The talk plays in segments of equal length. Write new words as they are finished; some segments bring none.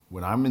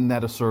when I'm in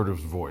that assertive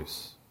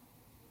voice,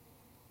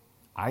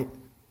 I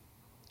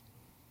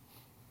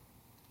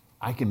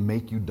can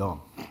make you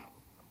dumb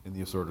in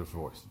the assertive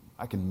voice.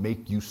 I can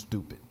make you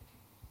stupid.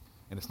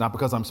 And it's not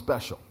because I'm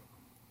special.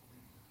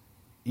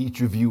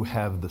 Each of you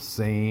have the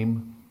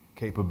same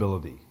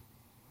capability.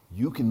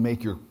 You can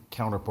make your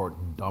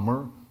counterpart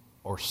dumber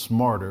or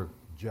smarter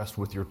just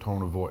with your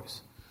tone of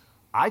voice.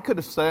 I could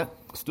have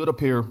stood up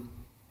here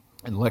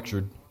and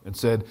lectured and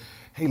said,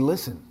 hey,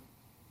 listen,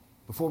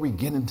 before we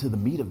get into the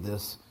meat of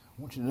this,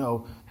 I want you to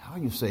know how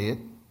you say it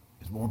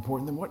is more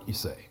important than what you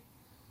say.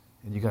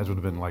 And you guys would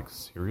have been like,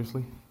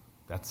 seriously?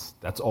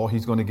 That's all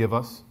he's going to give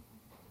us?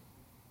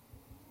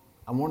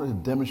 I wanted to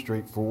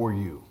demonstrate for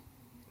you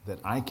that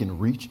I can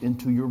reach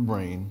into your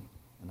brain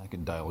and I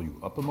can dial you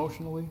up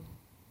emotionally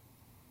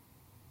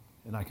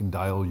and I can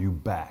dial you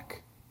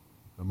back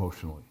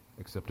emotionally,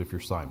 except if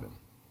you're Simon.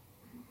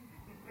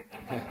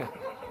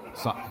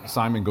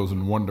 Simon goes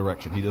in one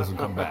direction. He doesn't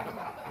come back.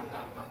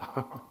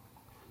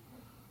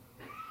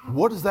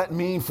 What does that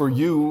mean for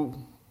you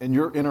and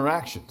your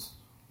interactions?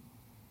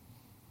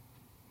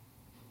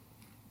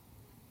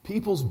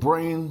 People's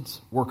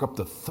brains work up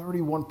to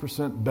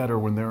 31% better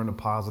when they're in a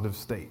positive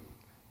state.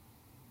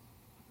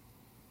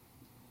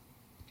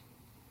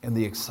 And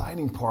the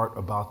exciting part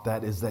about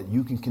that is that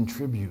you can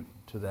contribute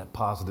to that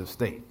positive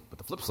state. But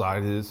the flip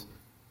side is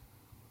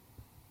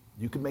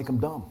you can make them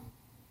dumb.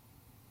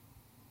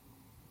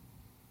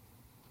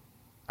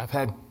 I've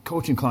had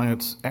coaching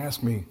clients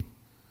ask me,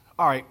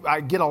 all right,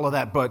 I get all of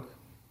that, but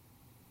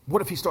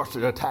what if he starts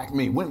to attack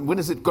me? When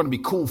is it going to be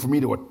cool for me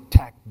to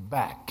attack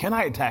back? Can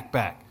I attack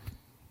back?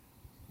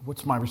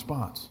 What's my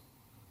response?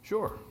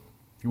 Sure.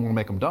 If you want to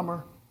make him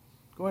dumber,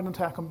 go ahead and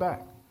attack him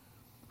back.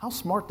 How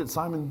smart did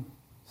Simon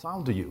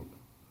sound to you?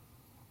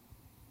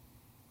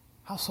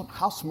 How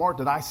smart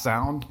did I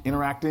sound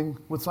interacting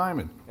with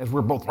Simon as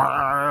we're both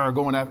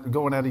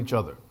going at each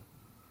other?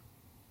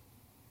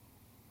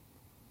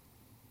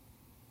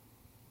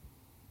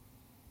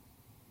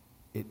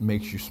 It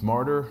makes you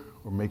smarter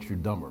or makes you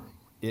dumber,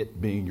 it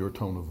being your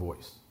tone of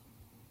voice.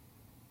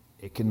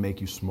 It can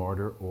make you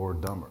smarter or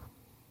dumber.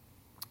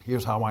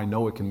 Here's how I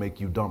know it can make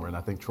you dumber, and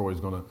I think Troy's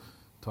going to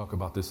talk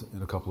about this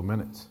in a couple of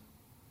minutes.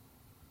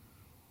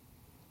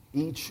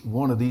 Each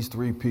one of these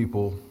three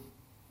people,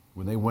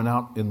 when they went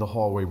out in the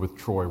hallway with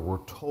Troy,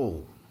 were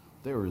told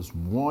there is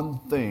one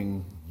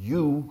thing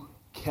you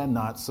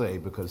cannot say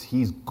because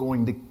he's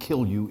going to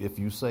kill you if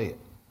you say it.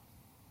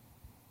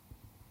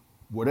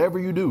 Whatever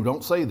you do,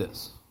 don't say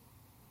this.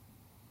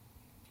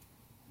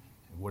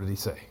 And what did he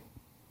say?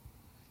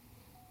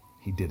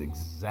 He did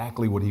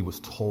exactly what he was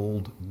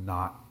told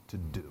not to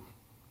do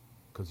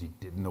because he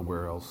didn't know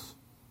where else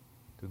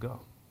to go.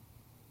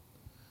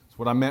 That's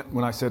what I meant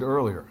when I said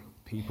earlier.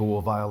 People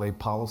will violate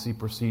policy,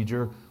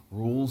 procedure,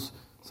 rules.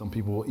 Some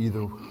people will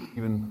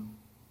even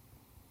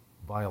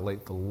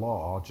violate the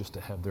law just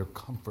to have their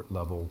comfort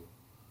level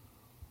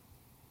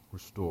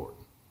restored.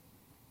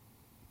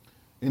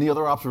 Any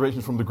other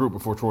observations from the group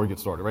before Troy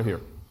gets started? Right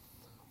here.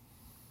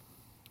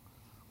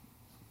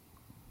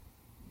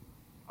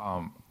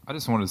 I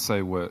just wanted to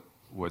say what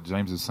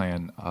James is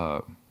saying,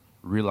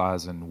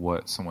 realizing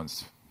what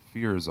someone's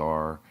fears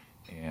are,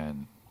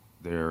 and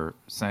they're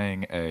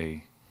saying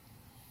A,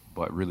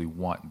 but really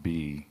want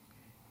B.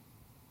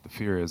 The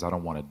fear is, I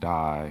don't want to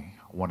die.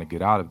 I want to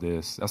get out of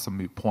this. That's a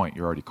moot point.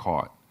 You're already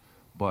caught.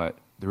 But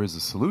there is a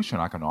solution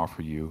I can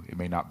offer you. It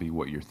may not be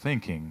what you're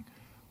thinking,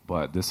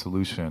 but this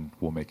solution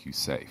will make you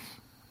safe.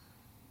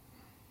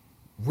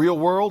 Real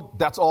world,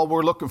 that's all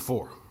we're looking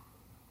for.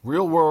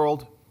 Real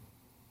world,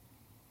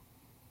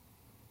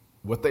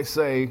 what they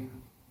say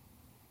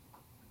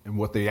and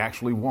what they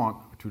actually want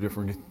are two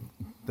different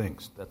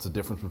things. That's the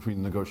difference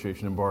between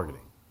negotiation and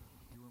bargaining.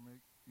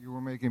 You were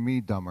making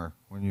me dumber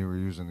when you were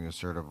using the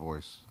assertive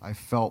voice. I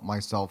felt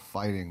myself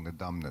fighting the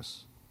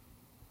dumbness.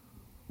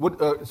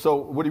 So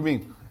what do you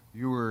mean?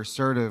 You were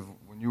assertive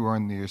when you were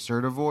in the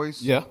assertive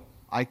voice. Yeah.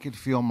 I could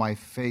feel my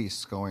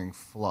face going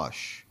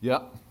flush.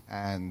 Yeah.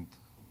 And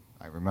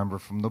I remember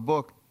from the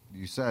book,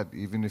 you said,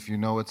 even if you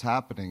know it's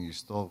happening, you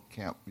still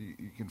can't,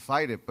 you can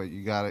fight it, but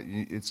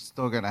it's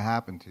still going to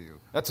happen to you.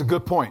 That's a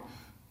good point.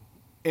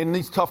 In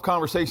these tough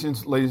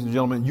conversations, ladies and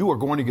gentlemen, you are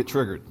going to get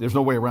triggered. There's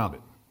no way around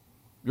it.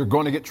 You're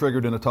going to get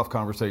triggered in a tough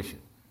conversation.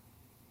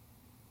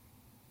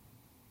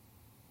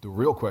 The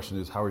real question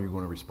is, how are you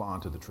going to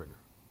respond to the trigger?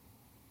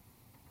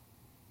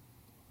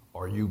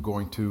 Are you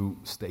going to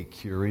stay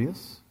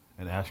curious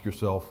and ask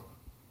yourself,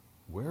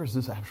 where is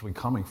this actually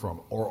coming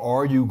from? Or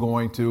are you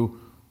going to,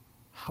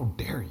 how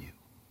dare you?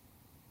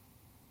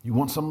 You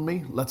want some of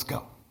me? Let's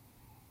go.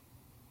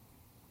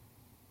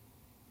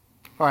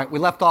 All right, we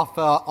left off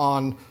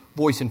on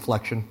voice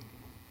inflection,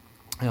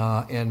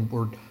 and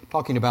we're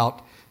talking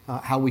about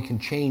how we can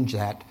change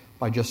that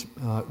by just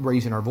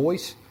raising our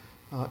voice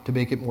to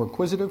make it more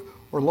inquisitive,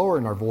 or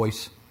lowering our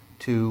voice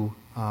to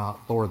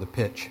lower the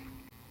pitch.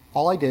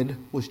 All I did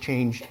was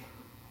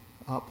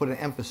put an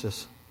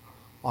emphasis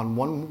on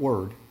one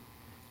word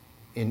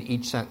in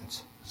each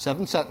sentence.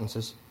 7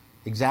 sentences,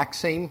 exact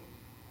same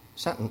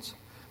sentence,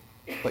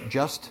 but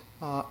just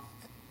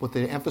with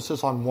the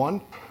emphasis on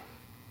one,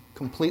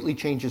 completely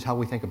changes how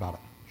we think about it.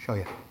 Show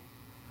you.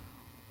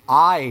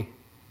 I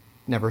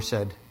never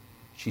said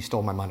she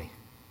stole my money.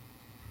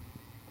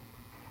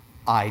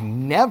 I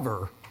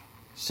never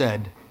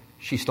said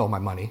she stole my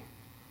money.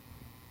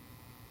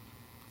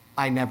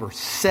 I never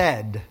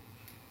said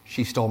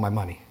she stole my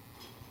money.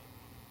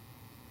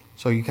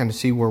 So you kind of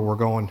see where we're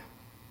going,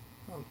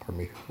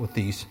 with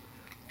these.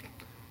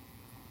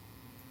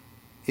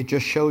 It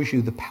just shows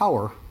you the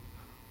power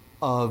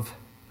of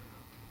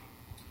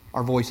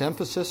our voice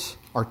emphasis,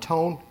 our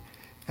tone,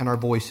 and our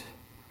voice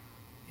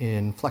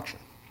inflection.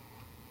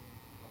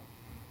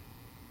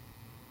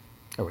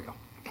 There we go.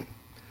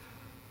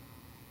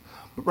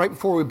 But right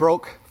before we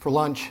broke for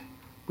lunch,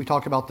 we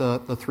talked about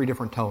the three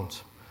different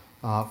tones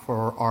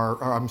for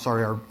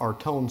our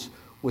tones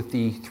with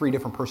the three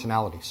different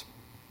personalities.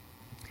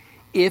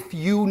 If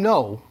you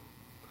know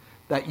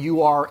that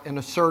you are an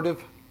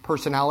assertive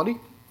personality,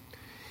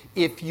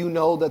 if you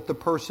know that the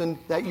person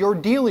that you're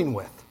dealing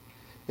with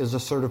is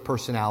assertive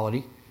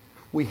personality,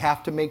 we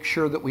have to make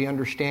sure that we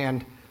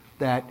understand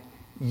that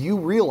you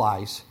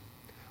realize,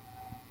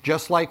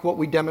 just like what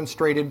we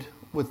demonstrated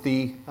with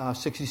the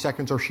 60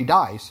 seconds or she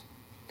dies,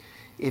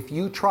 if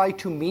you try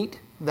to meet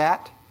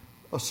that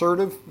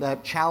assertive,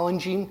 that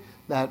challenging,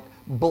 that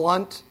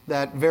blunt,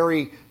 that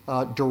very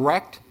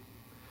direct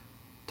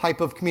type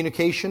of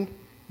communication,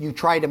 you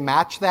try to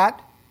match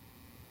that,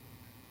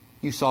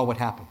 you saw what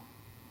happened.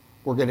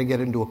 We're going to get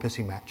into a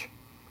pissing match.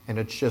 And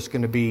it's just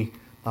going to be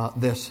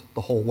this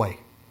the whole way.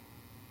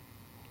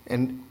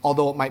 And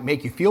although it might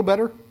make you feel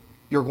better,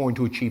 you're going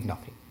to achieve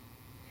nothing.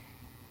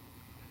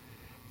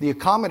 The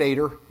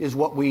accommodator is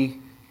what we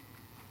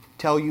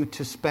tell you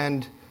to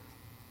spend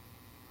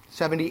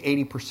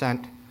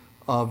 70-80%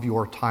 of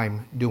your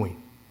time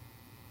doing.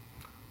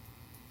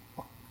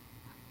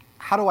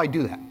 How do I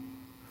do that?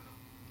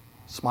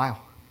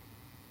 Smile.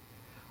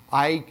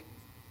 I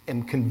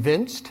am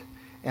convinced,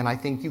 and I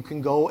think you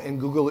can go and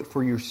Google it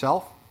for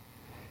yourself,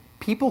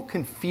 people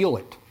can feel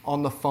it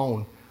on the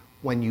phone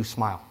when you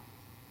smile.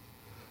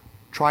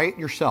 Try it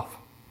yourself.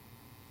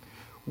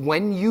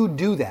 When you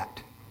do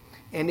that,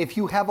 and if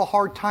you have a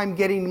hard time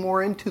getting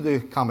more into the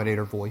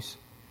accommodator voice,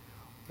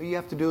 all you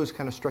have to do is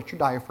kind of stretch your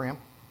diaphragm,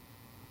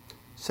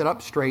 sit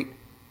up straight,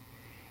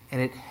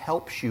 and it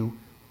helps you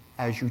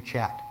as you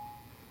chat.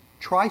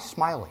 Try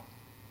smiling.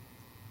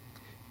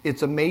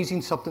 It's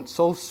amazing something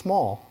so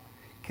small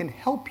can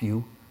help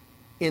you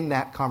in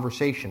that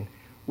conversation,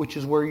 which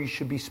is where you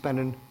should be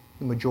spending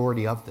the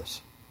majority of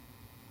this.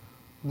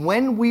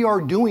 When we are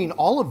doing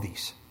all of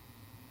these,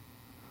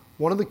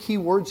 one of the key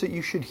words that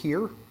you should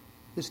hear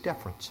is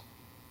deference.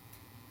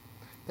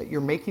 That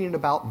you're making it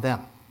about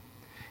them.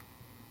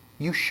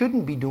 You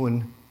shouldn't be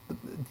doing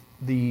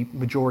the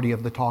majority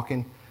of the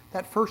talking,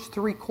 that first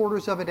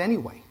 3/4 of it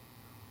anyway.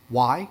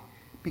 Why?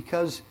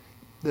 Because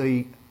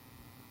the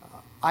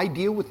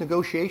idea with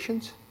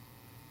negotiations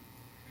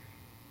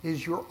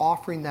is you're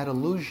offering that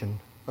illusion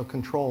of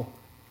control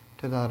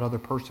to that other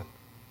person.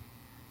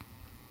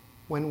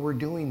 When we're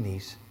doing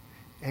these,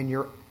 and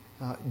you're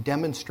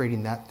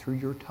demonstrating that through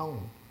your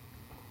tone,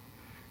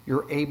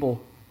 you're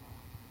able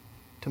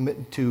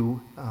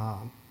to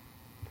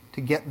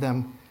get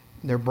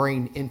their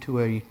brain into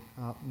a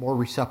more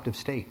receptive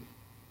state.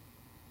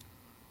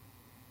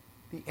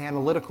 The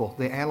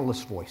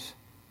analyst voice.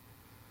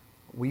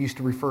 We used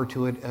to refer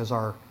to it as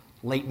our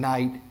late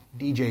night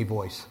DJ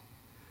voice.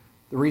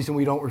 The reason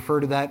we don't refer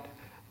to that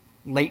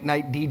late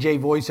night DJ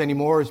voice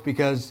anymore is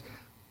because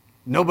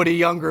nobody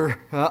younger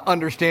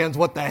understands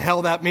what the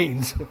hell that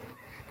means,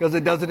 because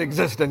it doesn't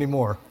exist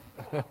anymore.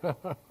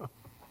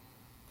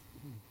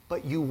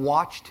 But you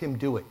watched him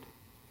do it.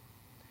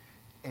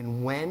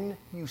 And when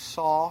you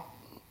saw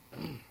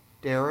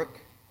Derek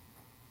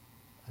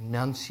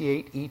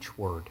enunciate each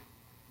word,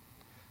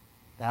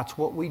 that's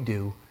what we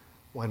do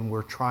when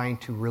we're trying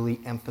to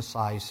really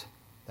emphasize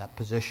that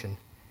position.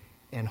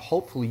 And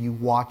hopefully you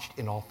watched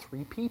in all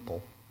three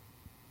people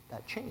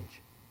that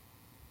change.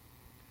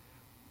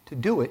 To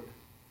do it,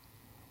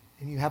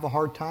 and you have a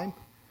hard time,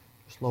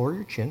 just lower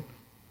your chin,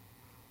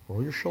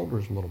 roll your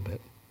shoulders a little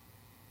bit,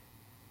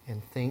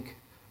 and think.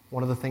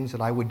 One of the things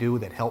that I would do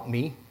that helped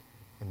me,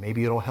 and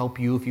maybe it'll help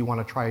you if you want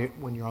to try it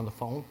when you're on the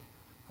phone,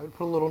 I would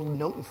put a little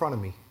note in front of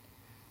me.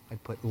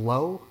 I'd put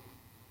low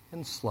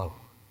and slow.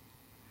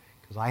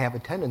 Because I have a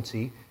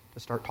tendency to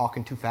start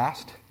talking too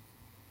fast.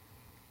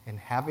 And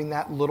having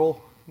that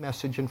little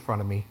message in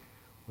front of me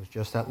was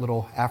just that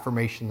little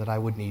affirmation that I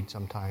would need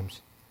sometimes.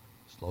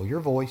 Slow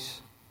your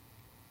voice,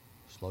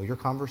 slow your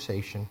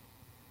conversation,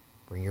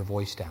 bring your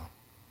voice down.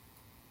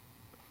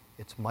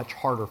 It's much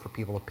harder for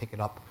people to pick it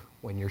up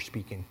when you're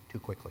speaking too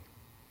quickly.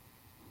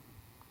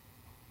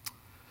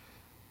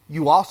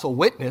 You also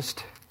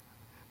witnessed,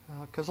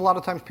 because a lot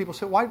of times people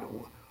say,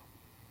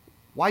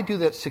 why do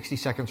that 60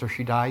 seconds or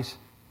she dies?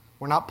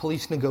 We're not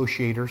police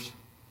negotiators.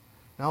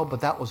 No,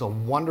 but that was a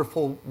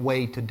wonderful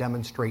way to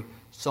demonstrate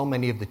so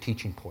many of the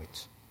teaching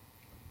points.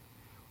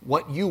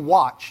 What you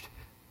watched,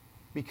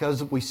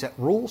 because we set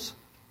rules,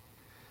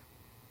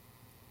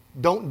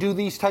 don't do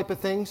these type of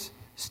things.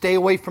 Stay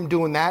away from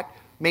doing that.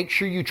 Make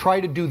sure you try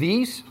to do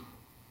these.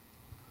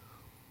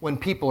 When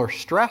people are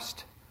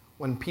stressed,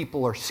 when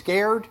people are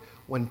scared,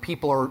 when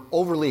people are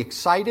overly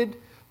excited,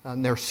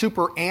 and they're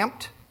super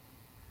amped,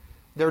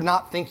 they're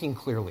not thinking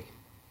clearly.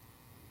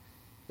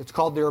 It's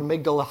called their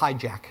amygdala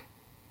hijack.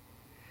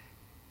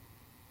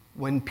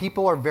 When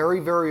people are very,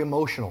 very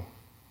emotional,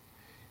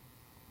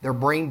 their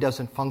brain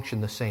doesn't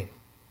function the same.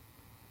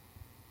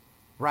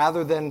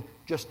 Rather than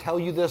just tell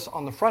you this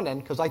on the front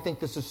end, because I think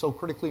this is so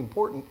critically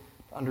important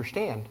to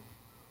understand,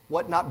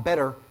 what not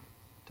better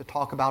to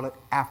talk about it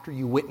after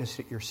you witnessed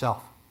it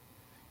yourself.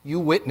 You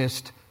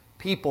witnessed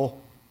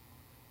people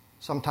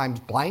sometimes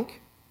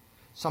blank,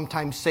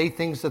 sometimes say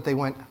things that they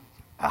went,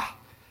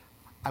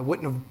 I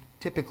wouldn't have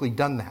typically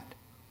done that.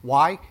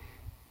 Why?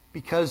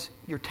 Because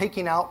you're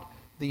taking out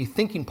the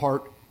thinking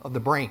part of the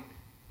brain.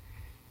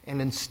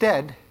 And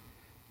instead,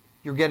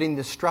 you're getting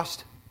this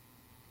stressed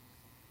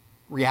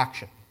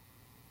reaction.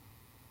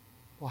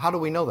 Well, how do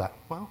we know that?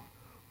 Well,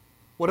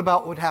 what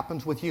about what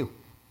happens with you?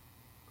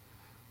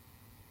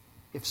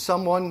 If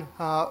someone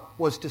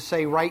was to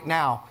say right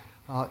now,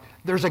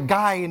 there's a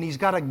guy and he's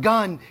got a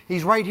gun,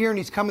 he's right here and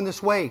he's coming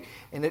this way,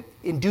 and it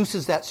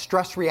induces that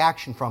stress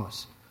reaction from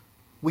us.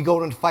 We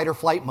go into fight or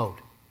flight mode.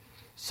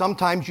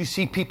 Sometimes you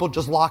see people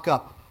just lock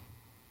up.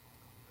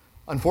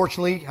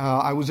 Unfortunately,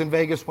 I was in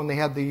Vegas when they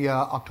had the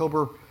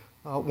October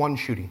 1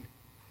 shooting.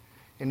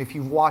 And if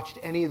you've watched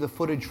any of the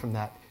footage from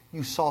that,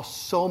 you saw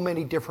so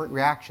many different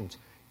reactions.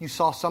 You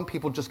saw some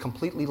people just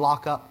completely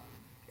lock up,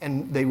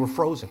 and they were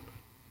frozen.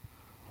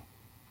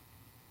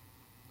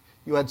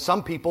 You had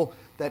some people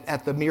that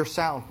at the mere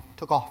sound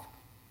took off.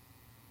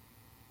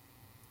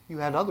 You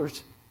had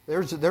others.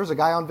 There's a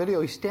guy on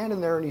video, he's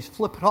standing there and he's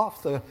flipping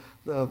off the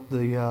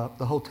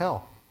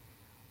hotel.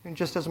 It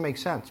just doesn't make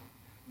sense.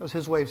 It was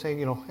his way of saying,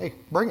 hey,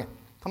 bring it.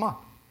 Come on.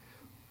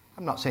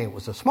 I'm not saying it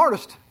was the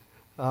smartest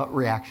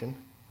reaction,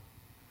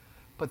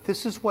 but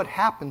this is what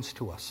happens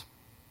to us.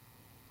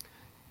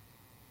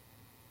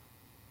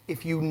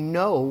 If you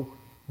know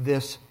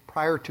this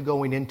prior to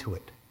going into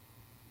it,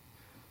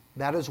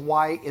 that is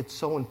why it's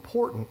so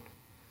important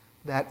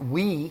that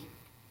we,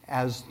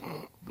 as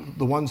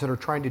the ones that are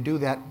trying to do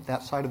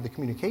that side of the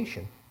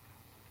communication,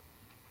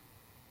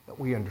 that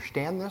we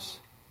understand this,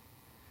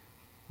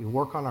 we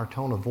work on our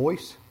tone of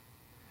voice.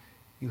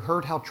 You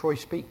heard how Troy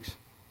speaks.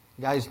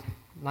 The guy's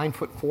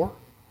 9'4",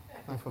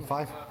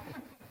 9'5".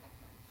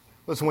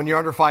 Listen, when you're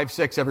under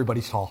 5'6",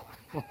 everybody's tall.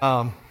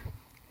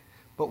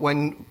 But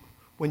when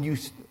you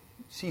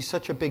see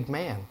such a big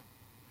man,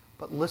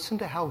 but listen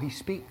to how he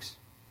speaks.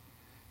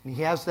 And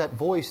he has that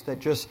voice that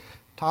just,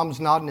 Tom's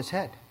nodding his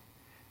head,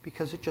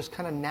 because it just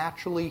kind of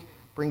naturally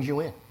brings you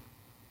in.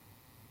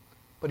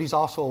 But he's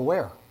also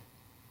aware.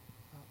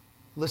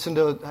 Listen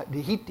to,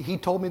 he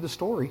told me the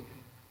story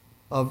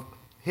of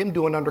him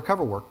doing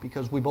undercover work,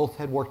 because we both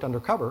had worked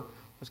undercover.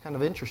 I was kind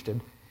of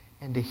interested.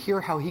 And to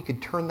hear how he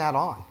could turn that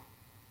on.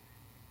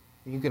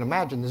 You can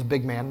imagine this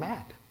big man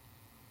mad,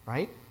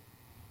 right?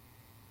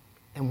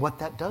 And what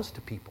that does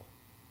to people.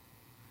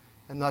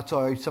 And that's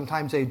why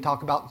sometimes they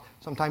talk about,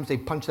 sometimes they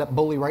punch that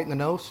bully right in the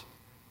nose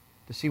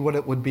to see what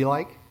it would be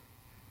like.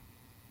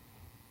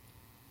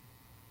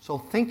 So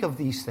think of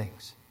these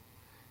things.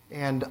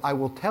 And I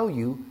will tell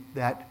you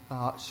that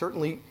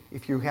certainly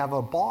if you have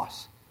a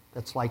boss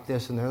that's like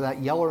this and they're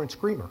that yeller and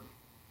screamer,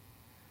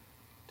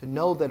 to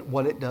know that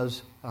what it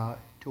does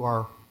to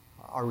our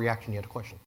reaction. You had a question.